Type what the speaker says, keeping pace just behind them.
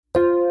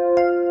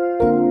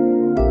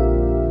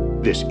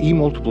This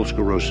E-Multiple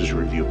Sclerosis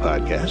Review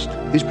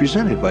podcast is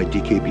presented by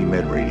DKB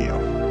Med Radio.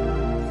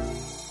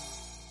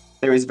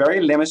 There is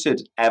very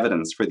limited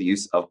evidence for the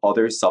use of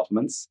other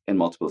supplements in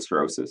multiple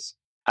sclerosis.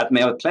 At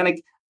Mayo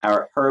Clinic,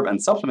 our herb and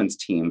supplements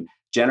team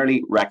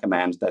generally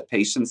recommend that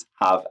patients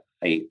have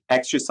an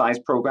exercise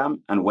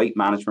program and weight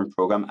management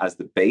program as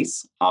the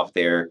base of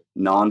their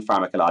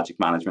non-pharmacologic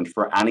management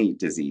for any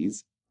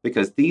disease,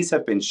 because these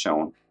have been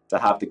shown to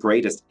have the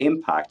greatest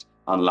impact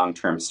on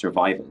long-term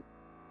survival.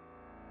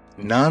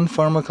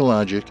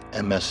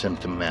 Non-pharmacologic MS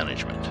symptom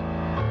management.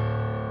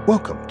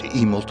 Welcome to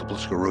E-Multiple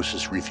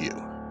Sclerosis Review.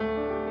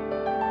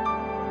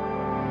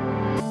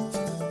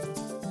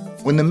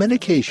 When the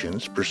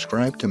medications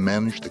prescribed to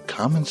manage the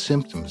common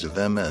symptoms of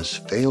MS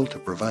fail to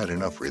provide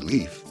enough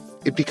relief,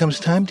 it becomes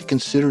time to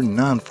consider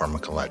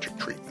non-pharmacologic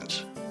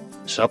treatments.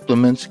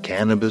 Supplements,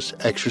 cannabis,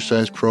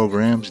 exercise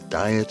programs,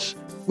 diets.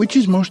 Which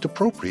is most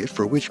appropriate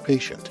for which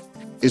patient?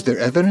 Is there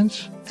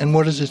evidence, and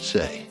what does it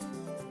say?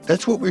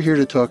 That's what we're here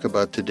to talk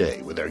about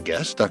today with our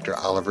guest, Dr.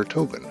 Oliver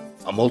Tobin,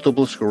 a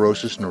multiple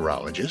sclerosis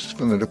neurologist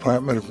from the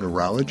Department of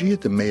Neurology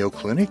at the Mayo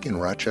Clinic in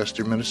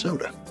Rochester,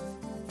 Minnesota.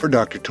 For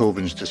Dr.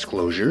 Tobin's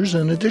disclosures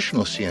and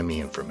additional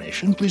CME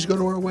information, please go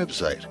to our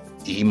website,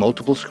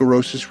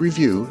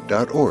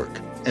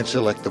 emultiplesclerosisreview.org, and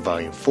select the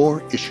Volume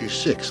 4, Issue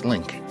 6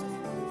 link.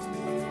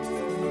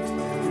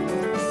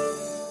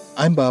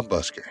 I'm Bob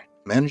Busker,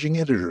 Managing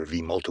Editor of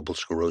E-Multiple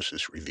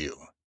Sclerosis Review.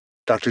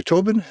 Dr.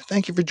 Tobin,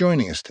 thank you for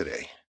joining us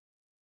today.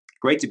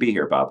 Great to be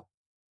here, Bob.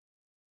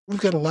 We've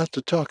got a lot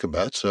to talk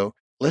about, so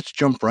let's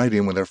jump right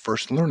in with our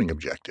first learning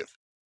objective.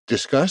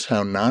 Discuss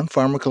how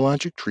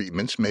non-pharmacologic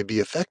treatments may be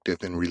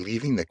effective in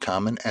relieving the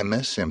common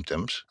MS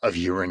symptoms of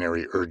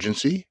urinary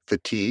urgency,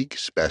 fatigue,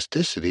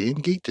 spasticity,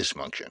 and gait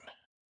dysfunction.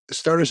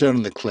 Start us out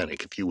in the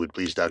clinic, if you would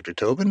please, Dr.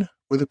 Tobin,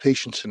 with a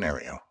patient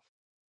scenario.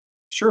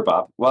 Sure,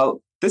 Bob.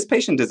 Well, this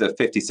patient is a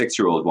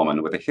 56-year-old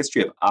woman with a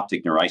history of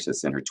optic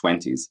neuritis in her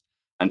 20s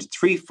and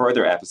 3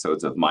 further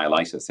episodes of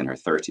myelitis in her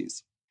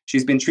 30s.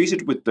 She's been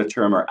treated with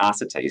glatiramer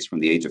acetate from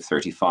the age of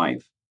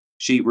 35.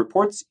 She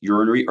reports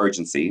urinary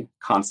urgency,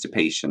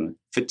 constipation,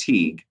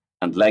 fatigue,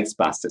 and leg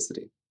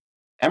spasticity.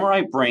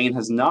 MRI brain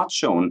has not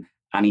shown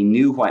any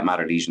new white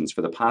matter lesions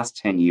for the past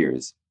 10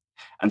 years,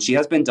 and she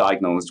has been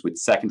diagnosed with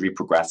secondary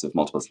progressive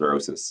multiple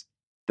sclerosis.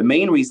 The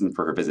main reason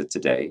for her visit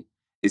today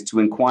is to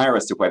inquire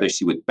as to whether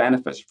she would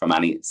benefit from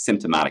any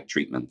symptomatic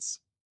treatments.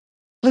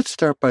 Let's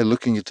start by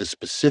looking at the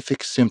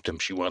specific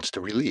symptoms she wants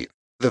to relieve.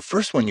 The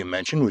first one you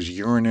mentioned was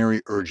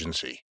urinary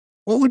urgency.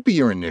 What would be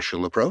your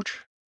initial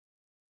approach?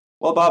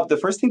 Well, Bob, the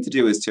first thing to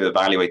do is to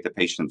evaluate the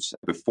patient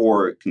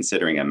before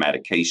considering a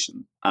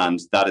medication,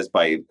 and that is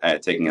by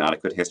taking an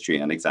adequate history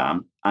and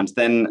exam. And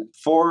then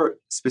for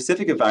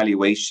specific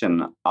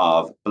evaluation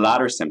of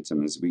bladder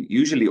symptoms, we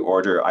usually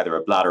order either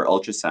a bladder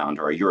ultrasound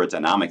or a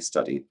urodynamic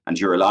study and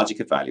urologic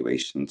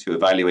evaluation to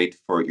evaluate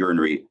for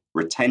urinary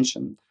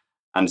retention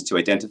and to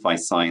identify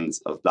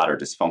signs of bladder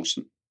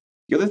dysfunction.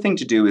 The other thing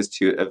to do is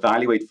to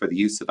evaluate for the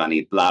use of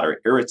any bladder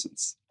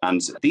irritants.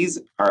 And these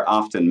are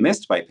often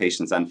missed by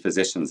patients and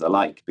physicians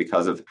alike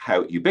because of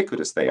how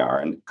ubiquitous they are.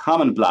 And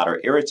common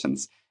bladder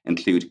irritants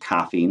include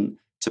caffeine,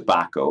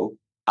 tobacco,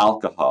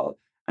 alcohol,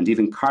 and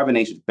even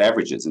carbonated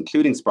beverages,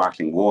 including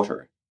sparkling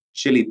water,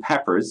 chili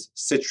peppers,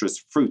 citrus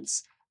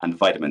fruits, and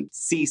vitamin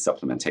C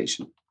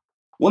supplementation.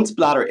 Once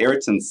bladder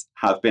irritants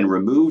have been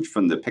removed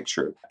from the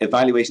picture,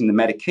 evaluating the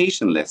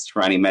medication list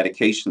for any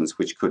medications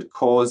which could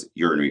cause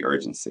urinary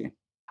urgency.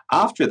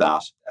 After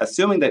that,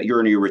 assuming that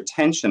urinary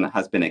retention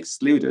has been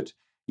excluded,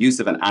 use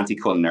of an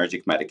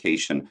anticholinergic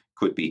medication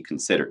could be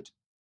considered.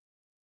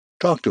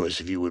 Talk to us,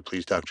 if you would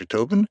please, Dr.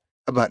 Tobin,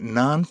 about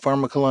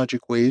non-pharmacologic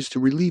ways to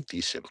relieve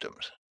these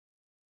symptoms.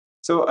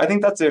 So I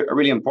think that's a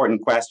really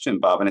important question,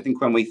 Bob. And I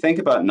think when we think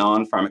about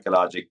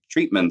non-pharmacologic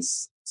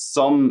treatments,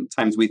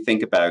 sometimes we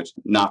think about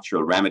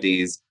natural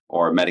remedies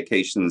or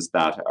medications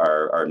that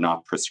are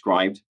not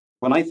prescribed.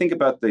 When I think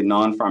about the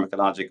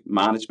non-pharmacologic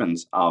management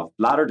of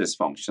bladder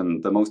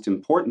dysfunction, the most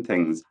important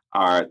things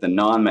are the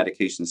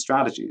non-medication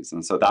strategies.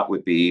 And so that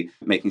would be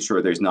making sure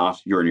there's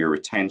not urinary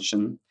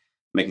retention,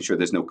 making sure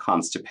there's no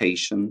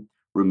constipation,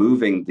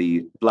 removing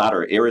the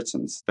bladder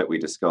irritants that we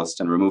discussed,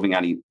 and removing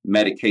any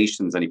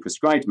medications, any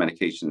prescribed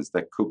medications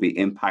that could be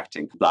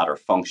impacting bladder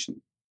function.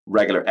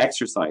 Regular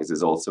exercise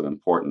is also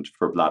important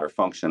for bladder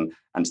function,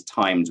 and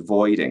timed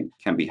voiding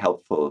can be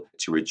helpful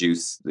to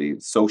reduce the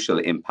social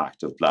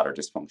impact of bladder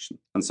dysfunction.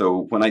 And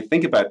so when I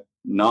think about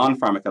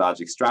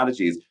non-pharmacologic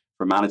strategies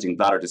for managing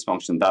bladder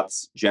dysfunction,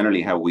 that's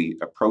generally how we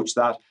approach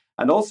that.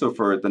 And also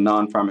for the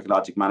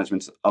non-pharmacologic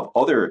management of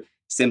other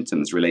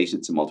symptoms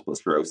related to multiple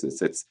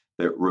sclerosis. It's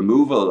the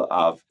removal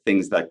of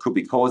things that could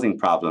be causing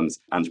problems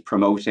and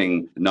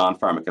promoting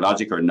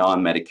non-pharmacologic or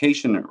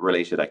non-medication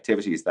related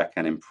activities that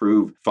can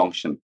improve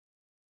function.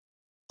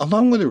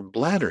 Along with her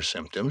bladder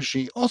symptoms,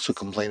 she also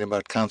complained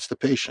about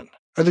constipation.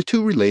 Are the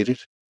two related?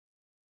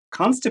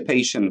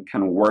 Constipation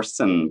can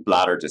worsen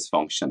bladder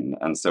dysfunction.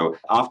 And so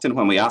often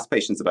when we ask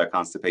patients about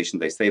constipation,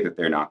 they say that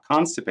they're not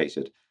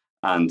constipated.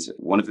 And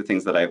one of the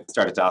things that I've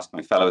started to ask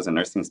my fellows and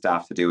nursing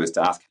staff to do is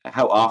to ask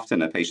how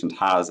often a patient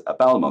has a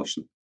bowel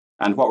motion.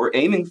 And what we're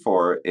aiming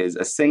for is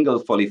a single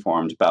fully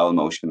formed bowel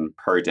motion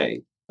per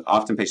day.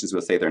 Often patients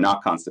will say they're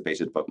not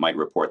constipated, but might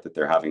report that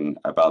they're having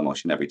a bowel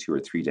motion every 2 or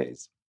 3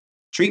 days.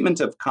 Treatment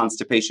of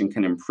constipation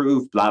can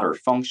improve bladder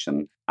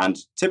function, and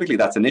typically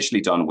that's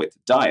initially done with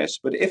diet.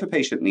 But if a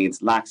patient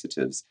needs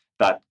laxatives,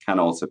 that can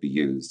also be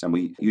used. And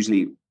we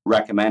usually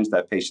recommend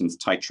that patients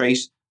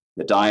titrate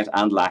the diet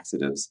and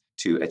laxatives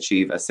to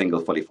achieve a single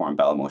fully formed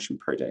bowel motion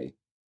per day.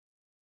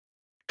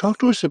 Talk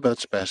to us about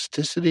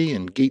spasticity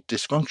and gait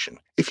dysfunction,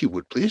 if you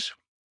would, please.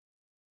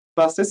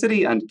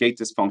 Spasticity and gait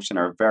dysfunction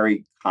are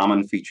very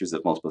common features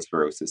of multiple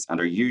sclerosis and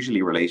are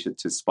usually related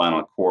to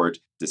spinal cord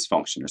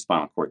dysfunction or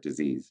spinal cord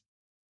disease.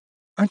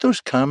 Aren't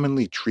those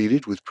commonly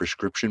treated with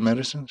prescription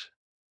medicines?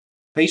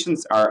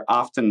 Patients are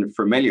often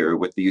familiar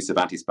with the use of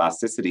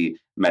antispasticity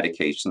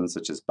medications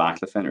such as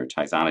baclofen or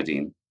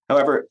tizanidine.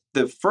 However,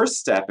 the first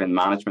step in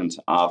management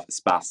of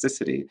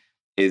spasticity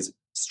is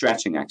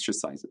stretching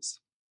exercises.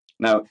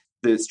 Now,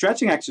 the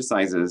stretching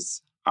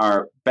exercises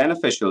are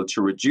beneficial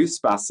to reduce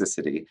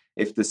spasticity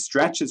if the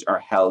stretches are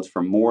held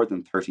for more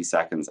than 30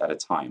 seconds at a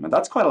time. And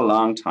that's quite a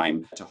long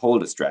time to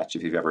hold a stretch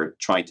if you've ever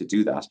tried to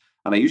do that.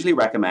 And I usually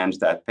recommend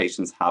that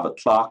patients have a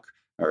clock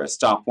or a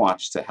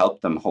stopwatch to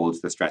help them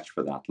hold the stretch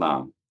for that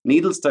long.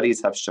 Needle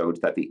studies have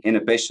showed that the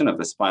inhibition of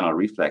the spinal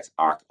reflex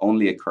arc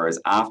only occurs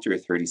after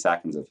 30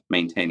 seconds of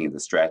maintaining the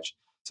stretch.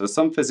 So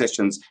some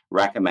physicians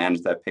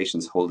recommend that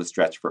patients hold a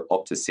stretch for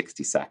up to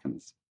 60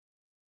 seconds.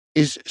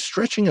 Is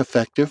stretching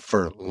effective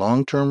for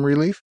long-term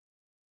relief?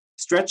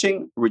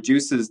 Stretching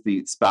reduces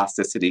the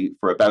spasticity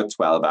for about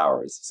 12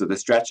 hours, so the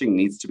stretching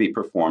needs to be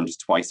performed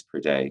twice per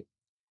day.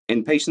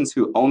 In patients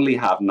who only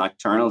have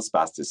nocturnal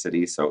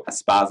spasticity, so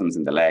spasms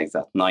in the legs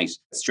at night,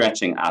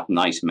 stretching at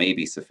night may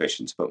be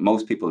sufficient, but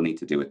most people need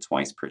to do it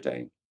twice per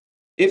day.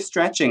 If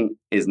stretching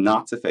is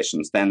not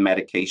sufficient, then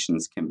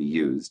medications can be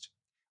used.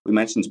 We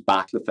mentioned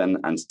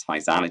baclofen and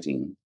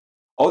tizanidine.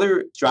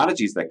 Other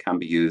strategies that can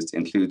be used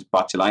include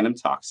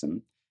botulinum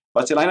toxin.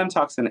 Botulinum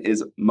toxin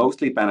is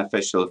mostly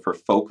beneficial for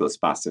focal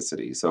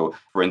spasticity. So,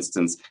 for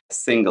instance, a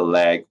single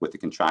leg with a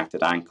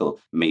contracted ankle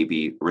may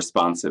be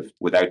responsive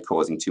without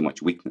causing too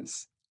much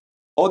weakness.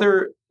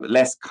 Other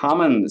less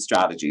common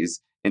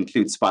strategies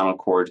include spinal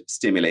cord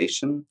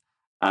stimulation.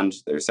 And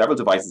there are several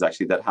devices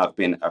actually that have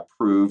been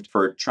approved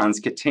for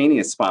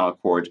transcutaneous spinal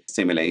cord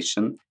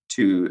stimulation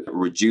to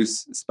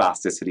reduce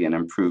spasticity and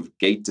improve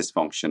gait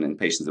dysfunction in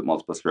patients with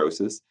multiple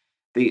sclerosis.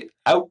 The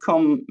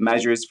outcome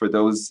measures for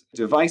those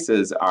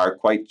devices are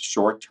quite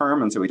short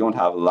term, and so we don't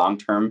have long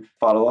term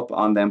follow up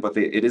on them, but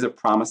it is a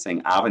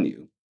promising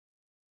avenue.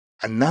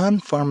 A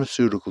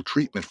non-pharmaceutical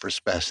treatment for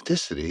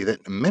spasticity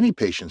that many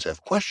patients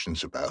have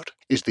questions about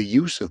is the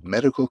use of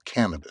medical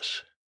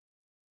cannabis.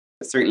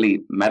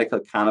 Certainly, medical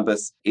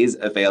cannabis is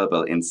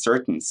available in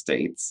certain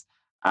states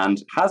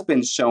and has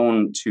been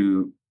shown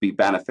to be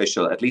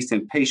beneficial, at least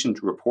in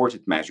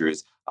patient-reported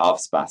measures of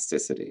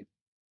spasticity.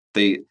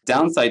 The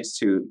downside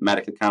to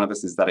medical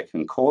cannabis is that it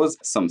can cause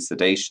some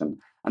sedation,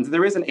 and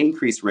there is an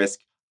increased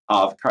risk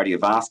of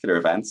cardiovascular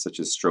events such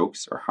as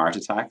strokes or heart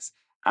attacks,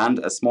 and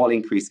a small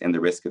increase in the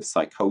risk of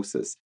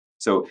psychosis.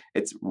 So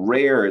it's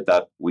rare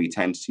that we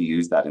tend to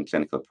use that in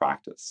clinical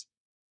practice.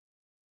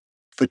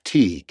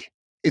 Fatigue.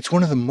 It's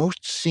one of the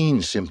most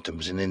seen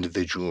symptoms in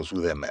individuals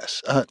with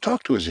MS.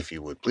 Talk to us, if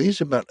you would,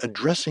 please, about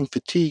addressing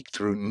fatigue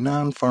through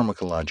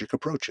non-pharmacologic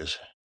approaches.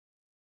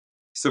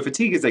 So,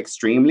 fatigue is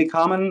extremely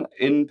common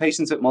in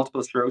patients with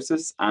multiple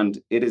sclerosis,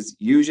 and it is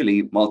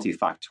usually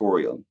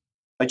multifactorial.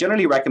 I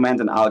generally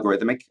recommend an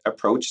algorithmic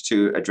approach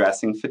to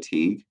addressing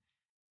fatigue.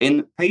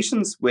 In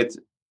patients with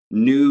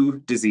new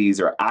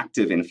disease or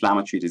active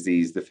inflammatory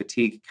disease, the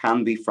fatigue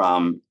can be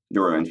from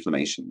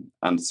neuroinflammation.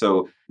 And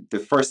so the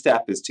first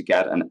step is to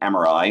get an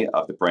MRI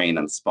of the brain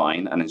and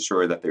spine and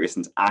ensure that there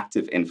isn't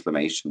active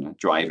inflammation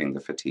driving the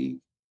fatigue.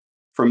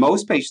 For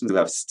most patients who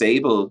have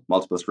stable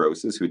multiple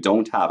sclerosis, who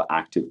don't have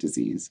active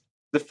disease,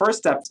 the first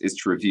step is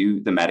to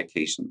review the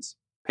medications.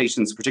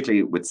 Patients,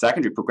 particularly with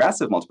secondary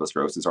progressive multiple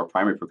sclerosis or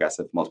primary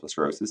progressive multiple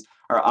sclerosis,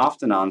 are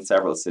often on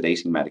several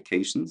sedating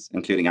medications,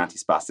 including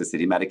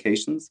antispasticity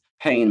medications,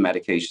 pain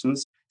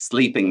medications,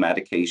 sleeping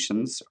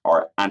medications,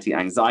 or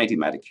anti-anxiety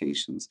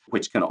medications,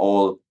 which can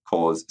all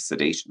cause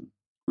sedation.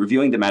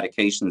 Reviewing the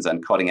medications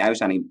and cutting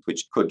out any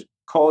which could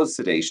cause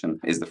sedation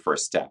is the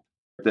first step.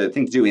 The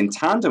thing to do in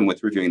tandem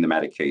with reviewing the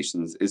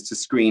medications is to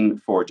screen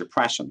for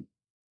depression.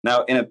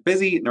 Now, in a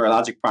busy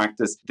neurologic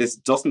practice, this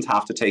doesn't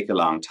have to take a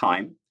long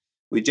time.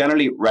 We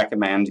generally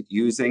recommend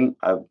using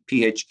a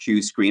PHQ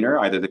screener,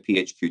 either the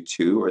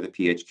PHQ-2 or the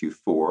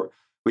PHQ-4,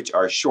 which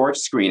are short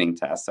screening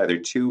tests, either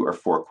 2 or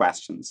 4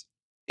 questions.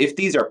 If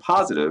these are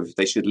positive,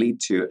 they should lead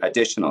to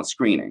additional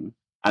screening.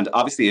 And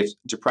obviously, if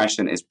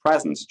depression is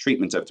present,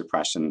 treatment of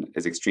depression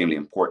is extremely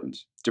important.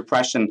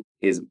 Depression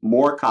is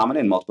more common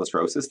in multiple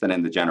sclerosis than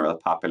in the general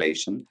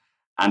population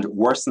and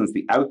worsens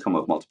the outcome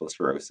of multiple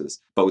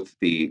sclerosis, both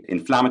the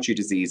inflammatory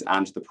disease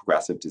and the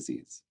progressive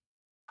disease.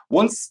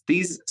 Once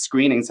these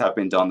screenings have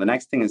been done, the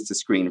next thing is to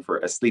screen for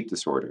a sleep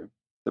disorder.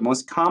 The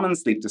most common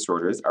sleep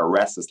disorders are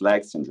restless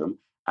leg syndrome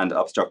and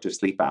obstructive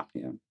sleep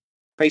apnea.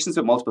 Patients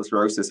with multiple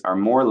sclerosis are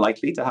more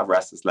likely to have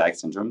restless leg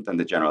syndrome than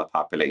the general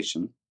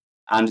population.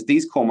 And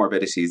these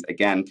comorbidities,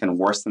 again, can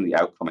worsen the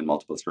outcome in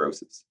multiple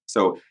sclerosis.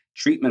 So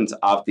treatment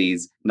of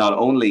these not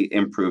only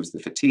improves the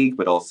fatigue,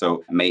 but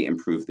also may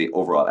improve the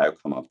overall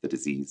outcome of the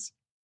disease.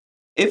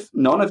 If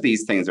none of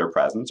these things are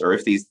present, or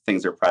if these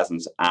things are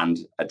present and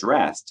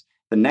addressed,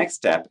 the next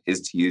step is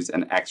to use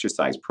an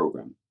exercise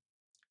program.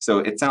 So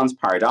it sounds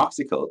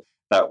paradoxical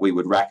that we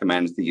would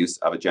recommend the use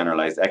of a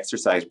generalized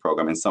exercise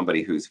program in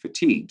somebody who's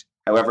fatigued.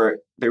 However,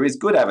 there is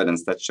good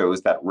evidence that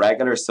shows that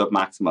regular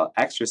submaximal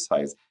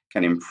exercise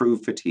can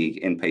improve fatigue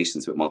in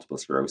patients with multiple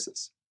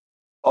sclerosis.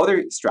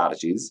 Other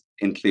strategies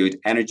include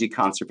energy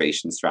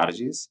conservation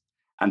strategies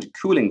and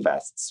cooling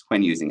vests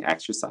when using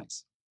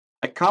exercise.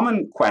 A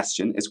common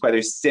question is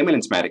whether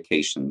stimulant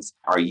medications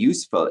are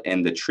useful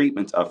in the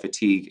treatment of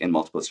fatigue in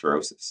multiple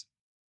sclerosis.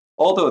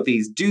 Although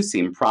these do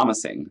seem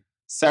promising,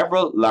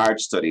 several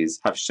large studies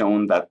have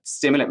shown that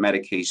stimulant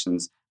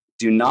medications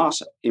do not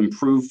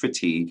improve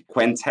fatigue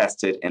when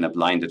tested in a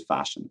blinded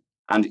fashion,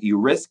 and you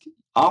risk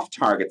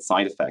off-target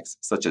side effects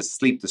such as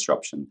sleep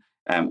disruption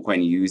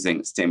when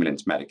using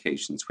stimulant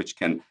medications, which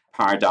can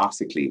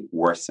paradoxically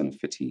worsen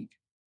fatigue.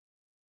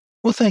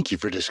 Well, thank you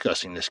for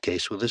discussing this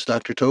case with us,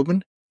 Dr.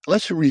 Tobin.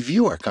 Let's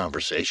review our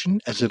conversation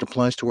as it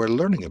applies to our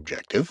learning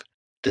objective.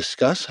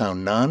 Discuss how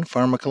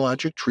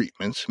non-pharmacologic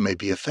treatments may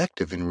be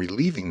effective in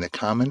relieving the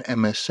common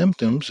MS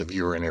symptoms of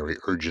urinary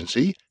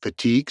urgency,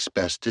 fatigue,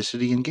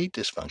 spasticity, and gait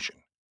dysfunction.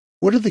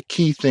 What are the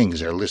key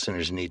things our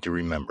listeners need to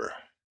remember?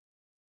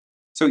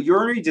 So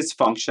urinary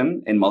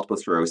dysfunction in multiple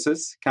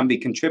sclerosis can be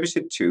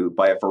contributed to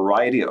by a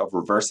variety of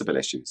reversible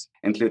issues,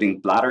 including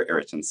bladder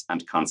irritants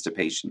and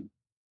constipation.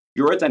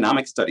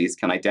 Urodynamic studies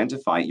can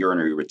identify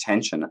urinary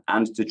retention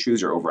and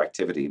detrusor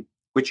overactivity,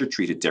 which are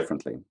treated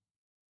differently.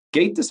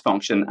 Gait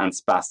dysfunction and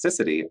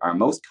spasticity are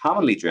most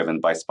commonly driven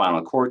by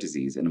spinal cord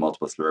disease in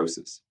multiple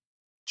sclerosis.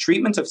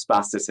 Treatment of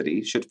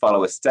spasticity should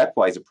follow a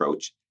stepwise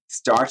approach,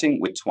 starting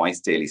with twice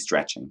daily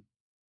stretching.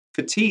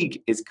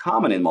 Fatigue is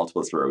common in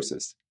multiple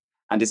sclerosis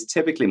and is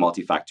typically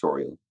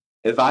multifactorial.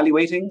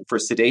 Evaluating for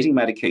sedating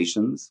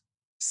medications,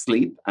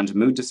 sleep, and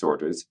mood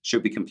disorders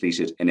should be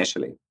completed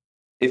initially.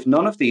 If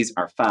none of these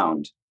are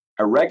found,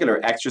 a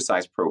regular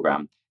exercise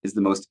program is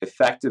the most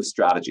effective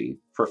strategy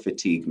for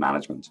fatigue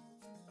management.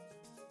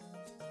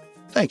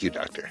 Thank you,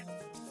 Doctor.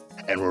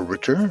 And we'll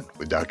return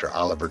with Dr.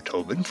 Oliver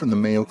Tobin from the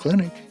Mayo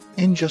Clinic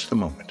in just a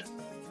moment.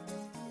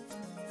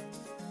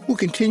 We'll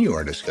continue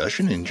our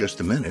discussion in just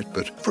a minute,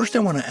 but first I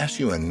want to ask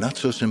you a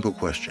not-so-simple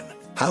question.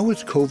 How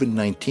has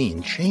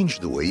COVID-19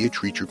 changed the way you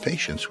treat your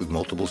patients with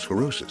multiple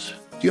sclerosis?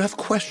 Do you have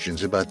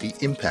questions about the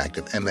impact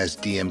of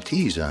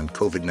MS-DMTs on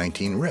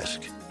COVID-19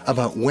 risk?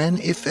 About when,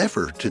 if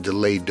ever, to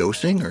delay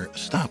dosing or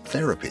stop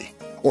therapy?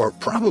 Or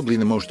probably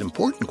the most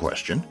important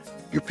question,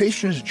 your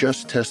patient has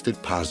just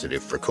tested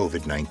positive for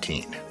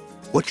COVID-19.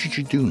 What should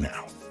you do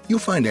now? You'll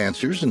find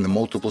answers in the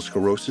Multiple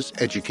Sclerosis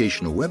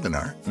Educational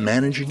Webinar,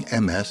 Managing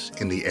MS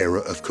in the Era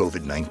of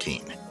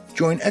COVID-19.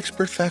 Join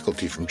expert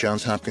faculty from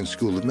Johns Hopkins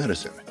School of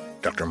Medicine,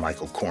 Dr.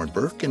 Michael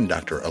Kornberg and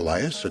Dr.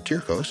 Elias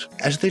Sotirkos,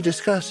 as they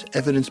discuss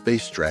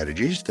evidence-based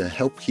strategies to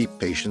help keep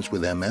patients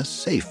with MS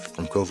safe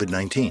from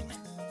COVID-19.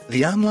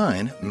 The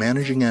online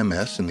Managing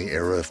MS in the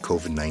Era of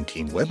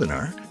COVID-19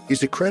 webinar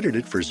is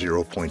accredited for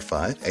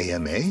 0.5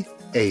 AMA,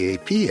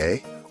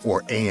 AAPA,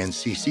 or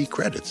ANCC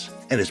credits,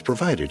 and is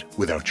provided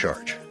without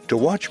charge. To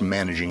watch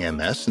Managing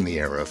MS in the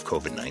Era of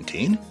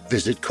COVID-19,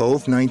 visit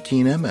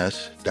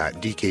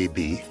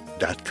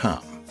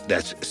cov19ms.dkb.com.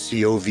 That's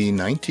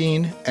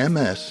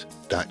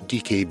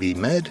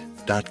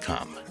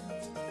cov19ms.dkbmed.com.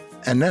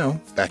 And now,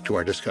 back to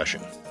our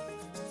discussion.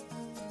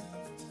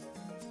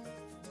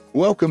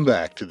 Welcome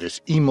back to this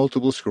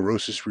eMultiple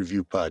Sclerosis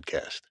Review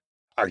podcast.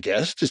 Our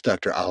guest is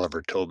Dr.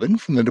 Oliver Tobin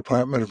from the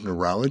Department of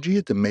Neurology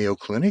at the Mayo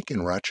Clinic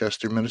in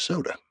Rochester,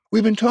 Minnesota.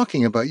 We've been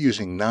talking about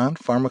using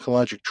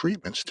non-pharmacologic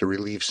treatments to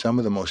relieve some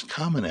of the most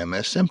common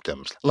MS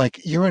symptoms,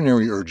 like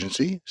urinary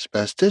urgency,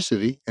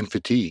 spasticity, and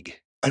fatigue.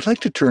 I'd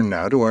like to turn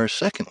now to our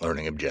second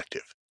learning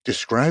objective.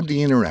 Describe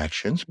the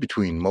interactions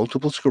between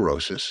multiple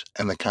sclerosis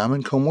and the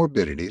common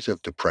comorbidities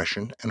of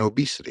depression and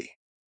obesity.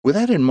 With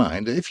that in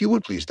mind, if you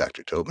would please,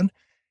 Dr. Tobin,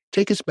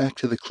 take us back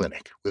to the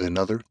clinic with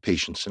another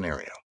patient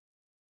scenario.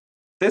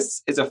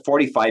 This is a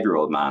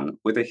 45-year-old man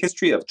with a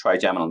history of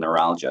trigeminal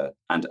neuralgia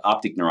and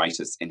optic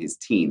neuritis in his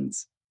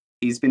teens.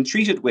 He's been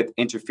treated with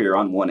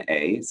interferon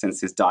 1A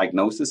since his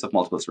diagnosis of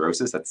multiple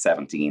sclerosis at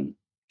 17.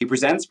 He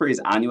presents for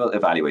his annual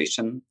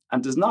evaluation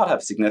and does not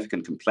have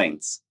significant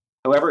complaints.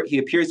 However, he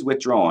appears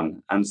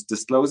withdrawn and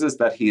discloses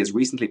that he has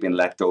recently been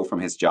let go from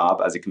his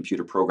job as a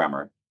computer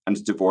programmer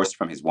and divorced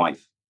from his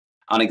wife.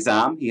 On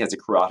exam, he has a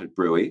carotid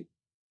bruit.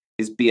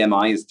 His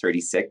BMI is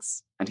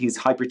 36 and he's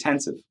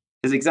hypertensive.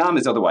 His exam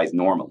is otherwise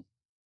normal.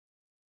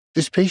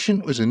 This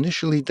patient was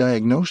initially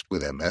diagnosed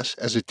with MS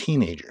as a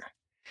teenager.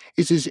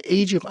 Is his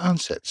age of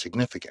onset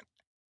significant?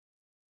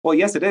 Well,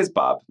 yes, it is,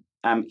 Bob.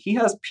 He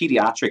has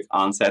pediatric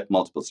onset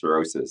multiple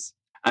sclerosis.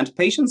 And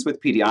patients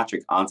with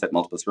pediatric onset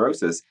multiple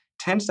sclerosis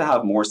tend to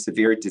have more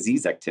severe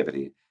disease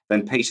activity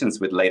than patients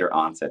with later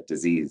onset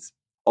disease.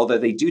 Although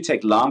they do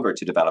take longer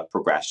to develop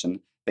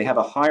progression, they have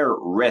a higher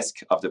risk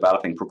of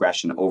developing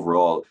progression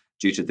overall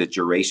due to the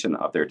duration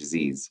of their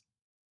disease.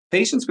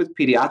 Patients with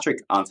pediatric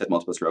onset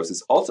multiple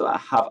sclerosis also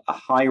have a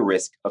high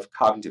risk of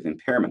cognitive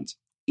impairment,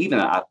 even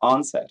at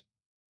onset.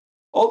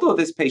 Although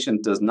this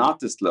patient does not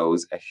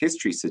disclose a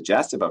history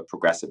suggestive of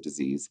progressive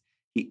disease,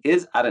 he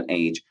is at an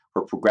age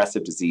where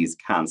progressive disease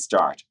can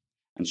start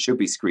and should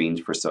be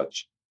screened for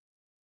such.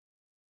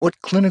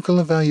 What clinical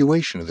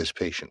evaluation of this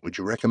patient would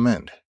you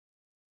recommend?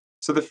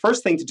 So, the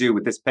first thing to do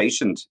with this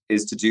patient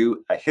is to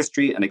do a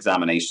history and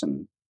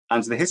examination.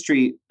 And the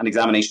history and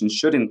examination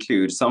should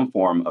include some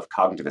form of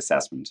cognitive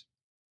assessment.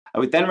 I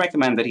would then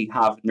recommend that he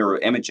have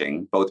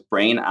neuroimaging, both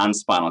brain and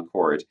spinal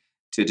cord,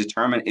 to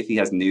determine if he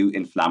has new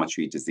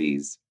inflammatory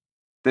disease.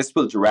 This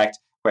will direct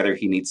whether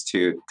he needs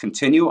to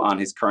continue on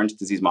his current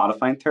disease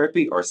modifying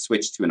therapy or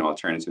switch to an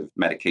alternative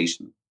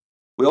medication.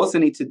 We also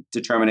need to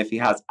determine if he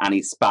has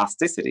any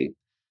spasticity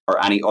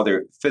or any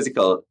other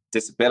physical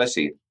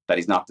disability that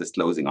he's not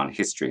disclosing on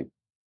history.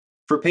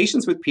 For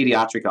patients with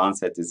pediatric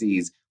onset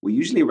disease, we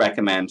usually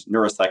recommend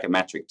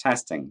neuropsychometric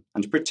testing,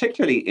 and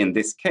particularly in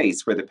this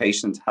case where the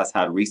patient has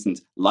had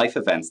recent life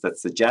events that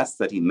suggest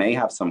that he may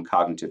have some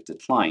cognitive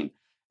decline,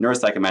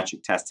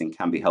 neuropsychometric testing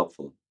can be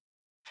helpful.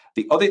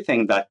 The other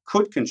thing that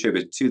could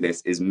contribute to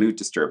this is mood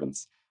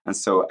disturbance. And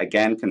so,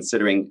 again,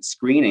 considering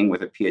screening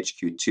with a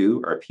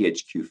PHQ-2 or a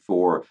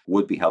PHQ-4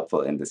 would be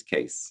helpful in this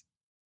case.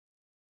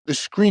 The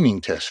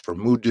screening test for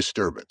mood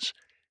disturbance,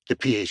 the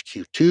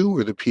PHQ-2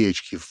 or the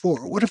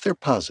PHQ-4, what if they're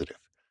positive?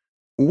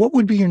 What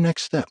would be your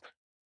next step?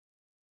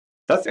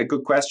 That's a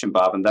good question,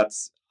 Bob. And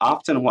that's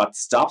often what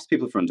stops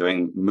people from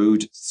doing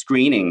mood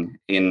screening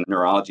in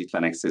neurology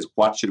clinics is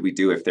what should we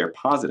do if they're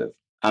positive?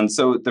 And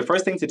so the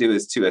first thing to do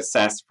is to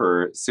assess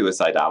for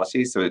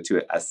suicidality, so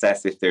to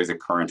assess if there's a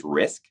current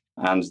risk.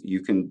 And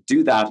you can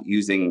do that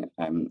using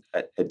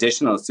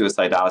additional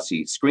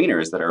suicidality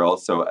screeners that are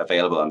also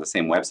available on the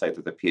same website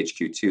that the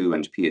PHQ-2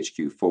 and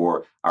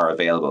PHQ-4 are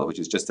available, which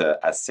is just a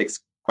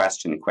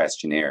 6-question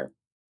questionnaire.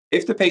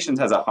 If the patient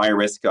has a high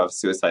risk of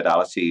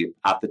suicidality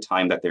at the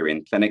time that they're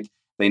in clinic,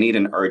 they need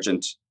an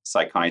urgent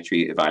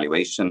psychiatry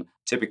evaluation,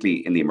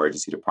 typically in the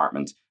emergency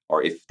department,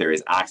 or if there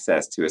is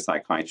access to a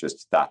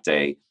psychiatrist that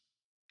day.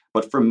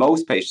 But for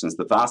most patients,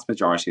 the vast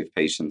majority of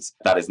patients,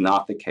 that is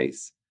not the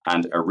case,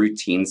 and a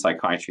routine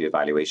psychiatry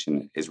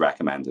evaluation is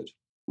recommended.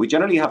 We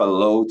generally have a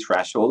low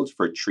threshold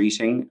for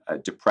treating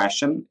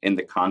depression in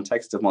the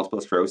context of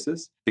multiple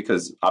sclerosis,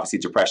 because obviously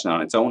depression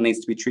on its own needs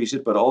to be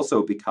treated, but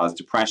also because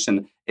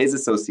depression is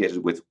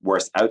associated with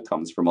worse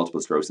outcomes for multiple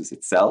sclerosis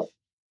itself.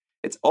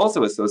 It's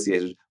also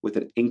associated with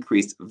an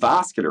increased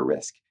vascular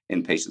risk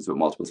in patients with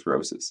multiple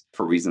sclerosis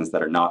for reasons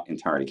that are not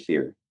entirely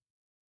clear.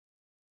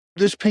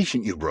 This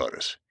patient you brought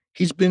us,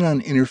 he's been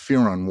on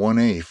interferon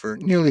 1A for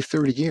nearly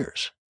 30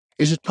 years.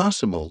 Is it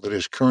possible that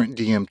his current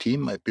DMT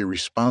might be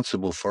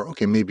responsible for,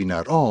 maybe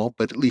not all,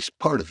 but at least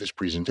part of his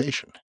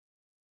presentation?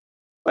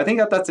 I think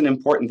that that's an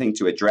important thing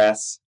to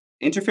address.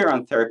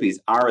 Interferon therapies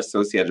are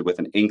associated with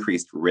an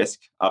increased risk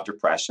of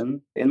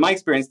depression. In my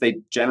experience, they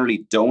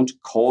generally don't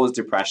cause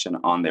depression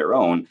on their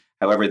own.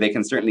 However, they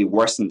can certainly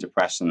worsen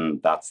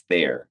depression that's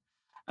there.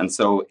 And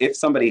so if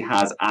somebody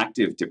has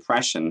active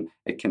depression,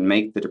 it can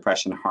make the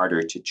depression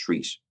harder to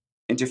treat.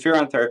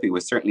 Interferon therapy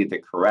was certainly the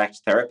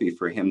correct therapy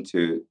for him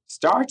to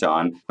start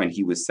on when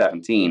he was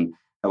 17.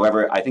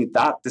 However, I think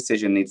that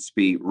decision needs to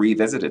be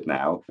revisited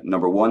now.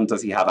 Number one,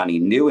 does he have any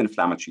new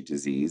inflammatory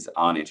disease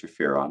on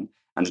interferon?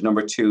 And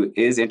number two,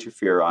 is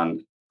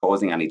interferon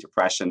causing any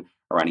depression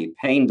or any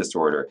pain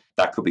disorder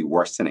that could be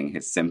worsening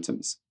his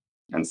symptoms?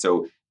 And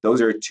so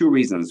those are two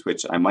reasons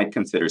which I might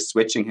consider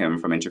switching him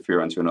from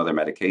interferon to another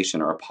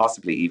medication or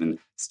possibly even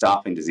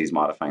stopping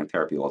disease-modifying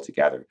therapy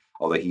altogether,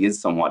 although he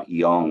is somewhat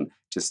young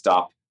to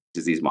stop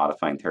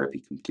disease-modifying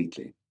therapy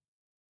completely.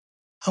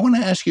 I want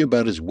to ask you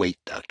about his weight,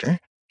 Doctor.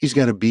 He's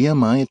got a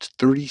BMI at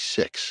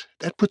 36.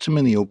 That puts him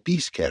in the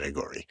obese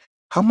category.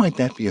 How might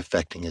that be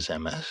affecting his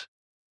MS?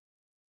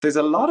 There's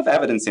a lot of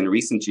evidence in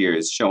recent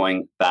years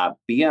showing that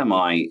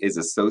BMI is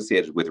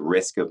associated with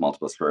risk of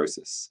multiple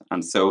sclerosis.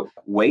 And so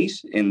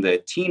weight in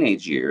the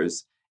teenage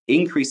years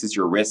increases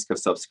your risk of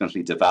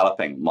subsequently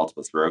developing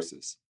multiple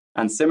sclerosis.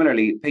 And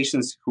similarly,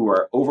 patients who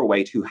are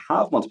overweight who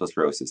have multiple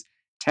sclerosis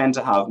tend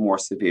to have more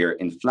severe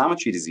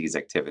inflammatory disease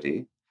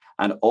activity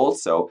and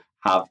also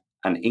have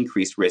an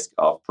increased risk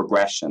of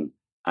progression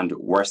and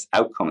worse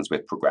outcomes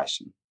with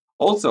progression.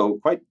 Also,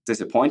 quite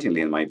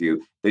disappointingly, in my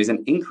view, there's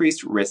an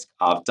increased risk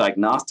of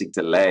diagnostic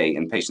delay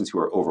in patients who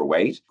are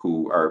overweight,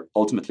 who are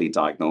ultimately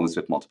diagnosed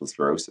with multiple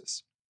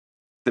sclerosis.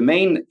 The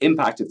main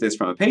impact of this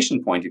from a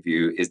patient point of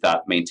view is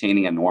that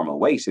maintaining a normal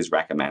weight is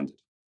recommended.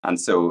 And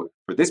so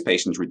for this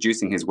patient,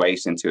 reducing his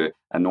weight into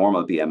a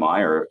normal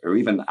BMI or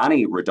even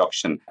any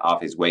reduction of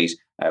his weight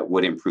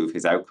would improve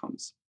his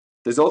outcomes.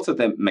 There's also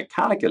the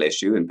mechanical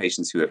issue in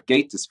patients who have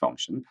gait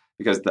dysfunction,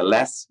 because the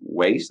less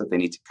weight that they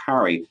need to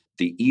carry,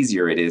 the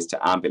easier it is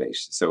to ambulate.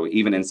 So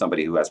even in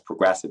somebody who has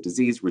progressive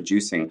disease,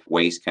 reducing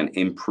weight can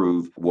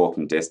improve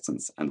walking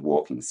distance and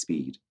walking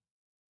speed.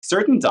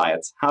 Certain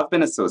diets have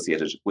been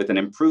associated with an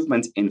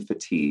improvement in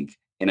fatigue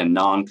in a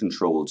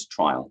non-controlled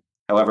trial.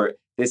 However,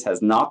 this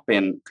has not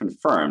been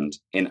confirmed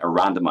in a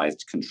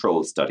randomized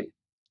control study.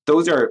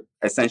 Those are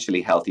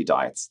essentially healthy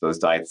diets. Those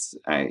diets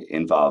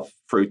involve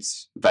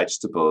fruits,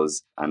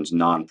 vegetables, and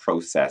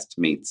non-processed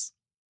meats.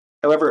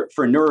 However,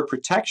 for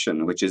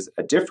neuroprotection, which is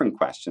a different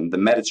question, the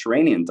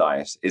Mediterranean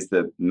diet is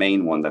the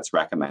main one that's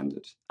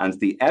recommended. And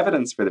the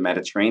evidence for the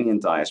Mediterranean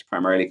diet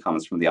primarily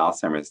comes from the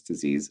Alzheimer's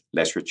disease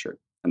literature.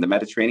 And the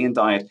Mediterranean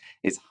diet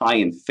is high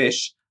in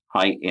fish,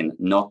 high in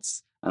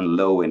nuts, and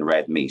low in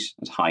red meat,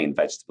 and high in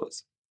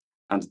vegetables.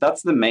 And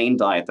that's the main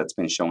diet that's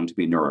been shown to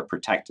be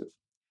neuroprotective,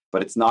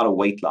 but it's not a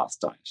weight loss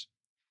diet.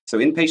 So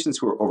in patients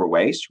who are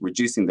overweight,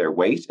 reducing their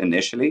weight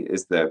initially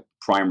is the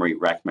primary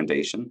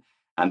recommendation.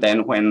 And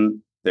then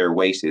when their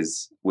weight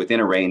is within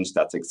a range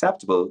that's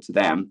acceptable to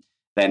them,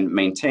 then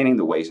maintaining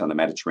the weight on the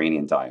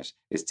Mediterranean diet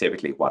is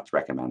typically what's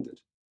recommended.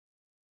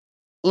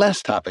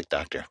 Last topic,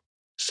 doctor.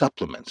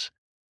 Supplements.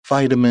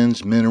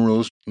 Vitamins,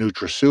 minerals,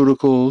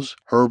 nutraceuticals,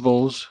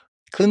 herbals.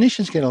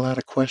 Clinicians get a lot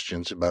of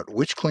questions about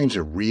which claims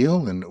are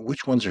real and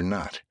which ones are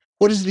not.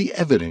 What does the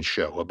evidence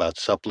show about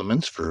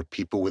supplements for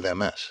people with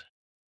MS?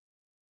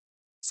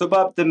 So,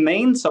 Bob, the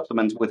main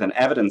supplement with an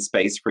evidence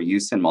base for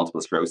use in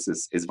multiple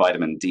sclerosis is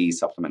vitamin D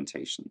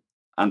supplementation.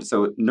 And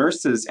so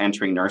nurses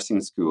entering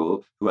nursing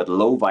school who had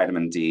low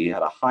vitamin D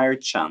had a higher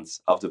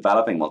chance of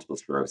developing multiple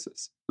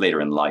sclerosis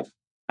later in life.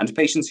 And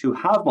patients who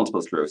have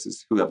multiple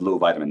sclerosis who have low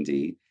vitamin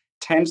D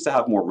tend to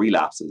have more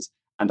relapses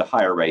and a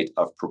higher rate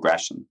of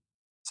progression.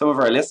 Some of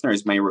our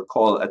listeners may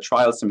recall a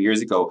trial some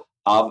years ago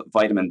of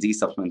vitamin D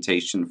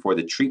supplementation for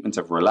the treatment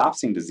of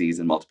relapsing disease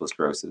in multiple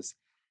sclerosis.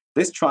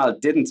 This trial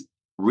didn't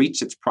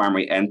reach its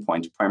primary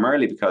endpoint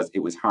primarily because it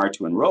was hard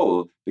to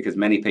enroll because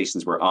many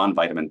patients were on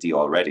vitamin D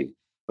already.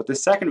 But the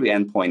secondary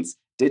endpoints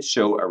did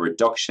show a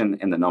reduction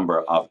in the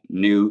number of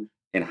new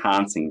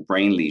enhancing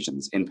brain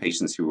lesions in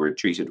patients who were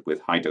treated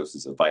with high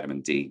doses of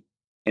vitamin D.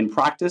 In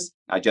practice,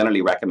 I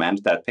generally recommend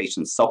that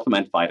patients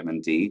supplement vitamin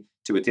D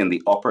to within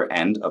the upper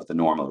end of the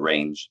normal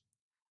range.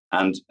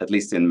 And at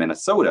least in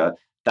Minnesota,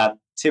 that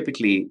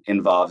typically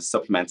involves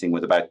supplementing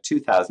with about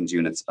 2,000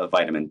 units of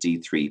vitamin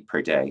D3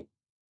 per day.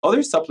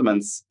 Other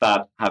supplements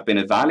that have been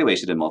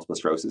evaluated in multiple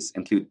sclerosis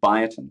include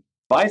biotin.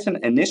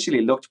 Biotin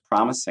initially looked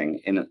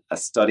promising in a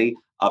study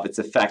of its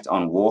effect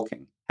on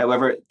walking.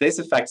 However, this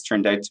effect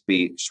turned out to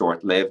be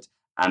short-lived,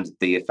 and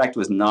the effect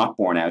was not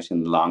borne out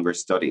in longer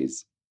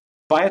studies.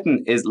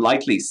 Biotin is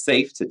likely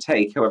safe to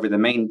take. However, the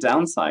main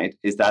downside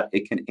is that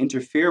it can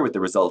interfere with the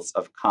results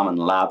of common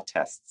lab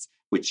tests,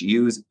 which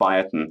use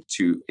biotin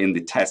in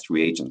the test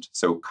reagent.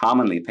 So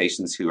commonly,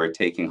 patients who are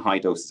taking high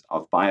doses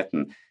of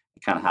biotin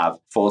can have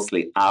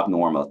falsely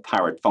abnormal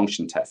thyroid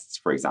function tests,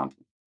 for example.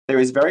 There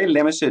is very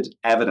limited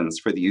evidence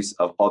for the use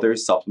of other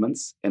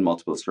supplements in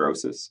multiple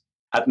sclerosis.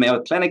 At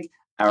Mayo Clinic,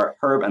 our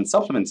herb and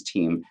supplements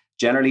team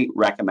generally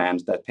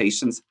recommend that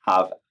patients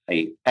have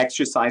an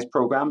exercise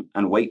program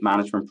and weight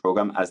management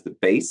program as the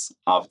base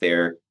of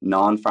their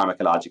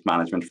non-pharmacologic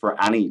management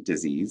for any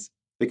disease,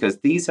 because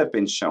these have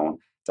been shown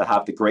to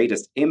have the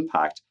greatest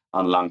impact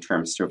on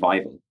long-term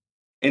survival.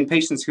 In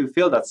patients who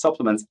feel that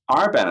supplements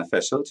are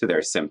beneficial to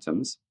their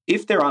symptoms,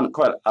 if they're on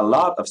quite a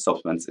lot of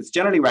supplements, it's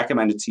generally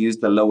recommended to use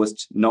the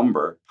lowest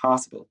number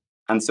possible.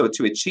 And so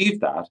to achieve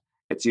that,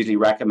 it's usually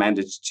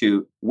recommended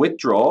to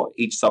withdraw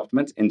each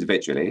supplement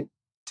individually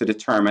to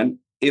determine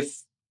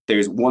if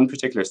there's one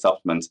particular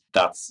supplement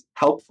that's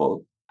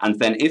helpful, and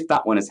then if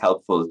that one is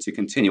helpful, to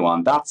continue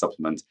on that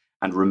supplement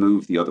and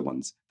remove the other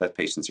ones that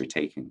patients are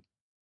taking.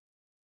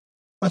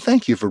 Well,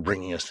 thank you for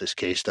bringing us this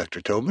case,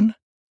 Dr. Tobin.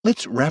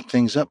 Let's wrap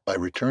things up by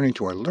returning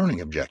to our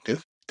learning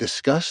objective,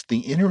 discuss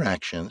the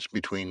interactions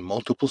between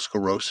multiple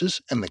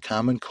sclerosis and the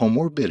common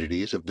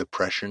comorbidities of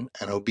depression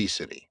and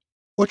obesity.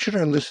 What should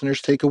our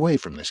listeners take away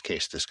from this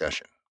case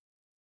discussion?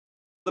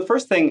 The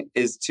first thing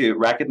is to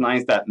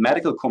recognize that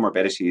medical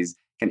comorbidities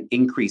can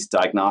increase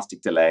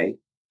diagnostic delay,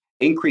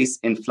 increase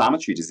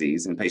inflammatory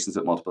disease in patients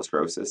with multiple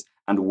sclerosis,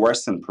 and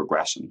worsen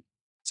progression.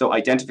 So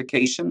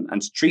identification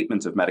and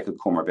treatment of medical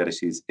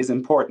comorbidities is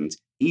important,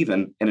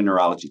 even in a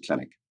neurology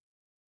clinic.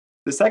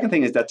 The second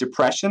thing is that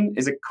depression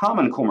is a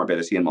common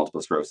comorbidity in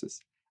multiple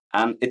sclerosis,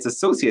 and it's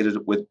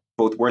associated with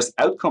both worse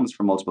outcomes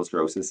from multiple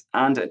sclerosis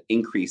and an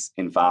increase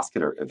in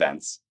vascular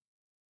events.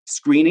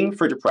 Screening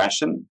for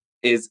depression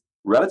is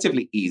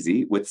relatively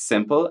easy with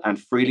simple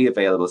and freely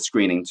available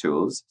screening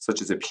tools,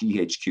 such as a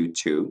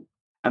PHQ-2,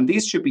 and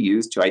these should be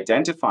used to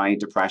identify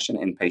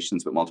depression in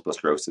patients with multiple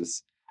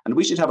sclerosis. And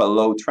we should have a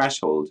low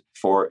threshold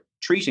for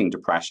treating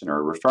depression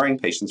or referring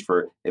patients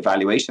for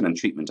evaluation and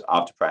treatment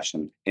of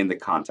depression in the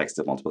context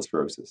of multiple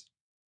sclerosis.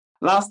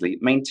 Lastly,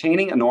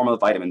 maintaining a normal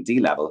vitamin D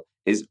level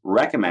is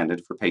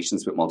recommended for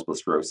patients with multiple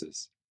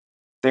sclerosis.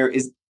 There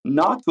is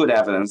not good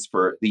evidence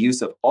for the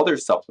use of other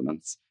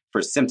supplements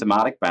for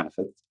symptomatic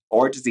benefits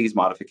or disease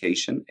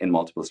modification in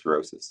multiple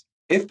sclerosis.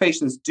 If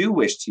patients do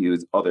wish to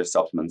use other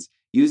supplements,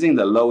 using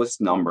the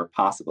lowest number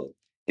possible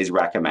is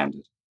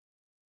recommended.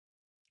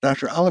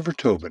 Dr. Oliver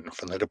Tobin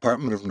from the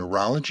Department of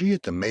Neurology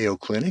at the Mayo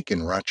Clinic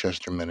in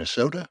Rochester,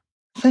 Minnesota,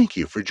 thank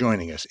you for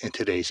joining us in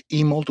today's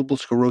E-Multiple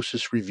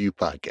Sclerosis Review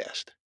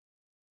podcast.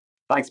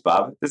 Thanks,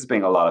 Bob. This has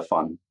been a lot of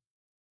fun.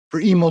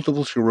 For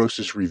E-Multiple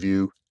Sclerosis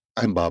Review,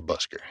 I'm Bob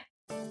Busker.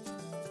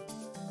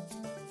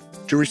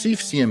 To receive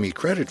CME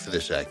credit for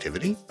this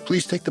activity,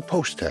 please take the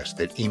post-test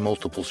at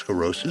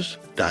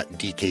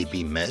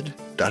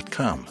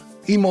emultiplesclerosis.dkbmed.com.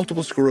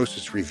 E-Multiple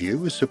Sclerosis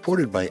Review is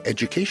supported by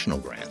educational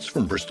grants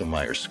from Bristol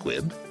Myers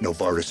Squibb,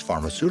 Novartis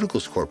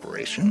Pharmaceuticals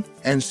Corporation,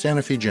 and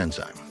Sanofi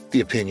Genzyme.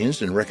 The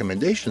opinions and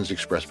recommendations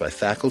expressed by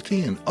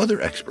faculty and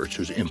other experts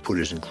whose input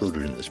is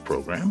included in this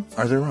program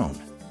are their own.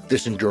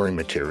 This enduring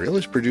material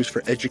is produced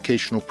for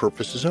educational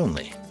purposes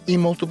only.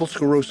 E-Multiple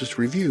Sclerosis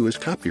Review is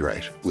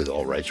copyright, with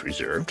all rights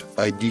reserved,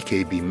 by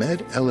DKB Med,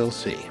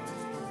 LLC.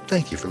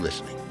 Thank you for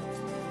listening.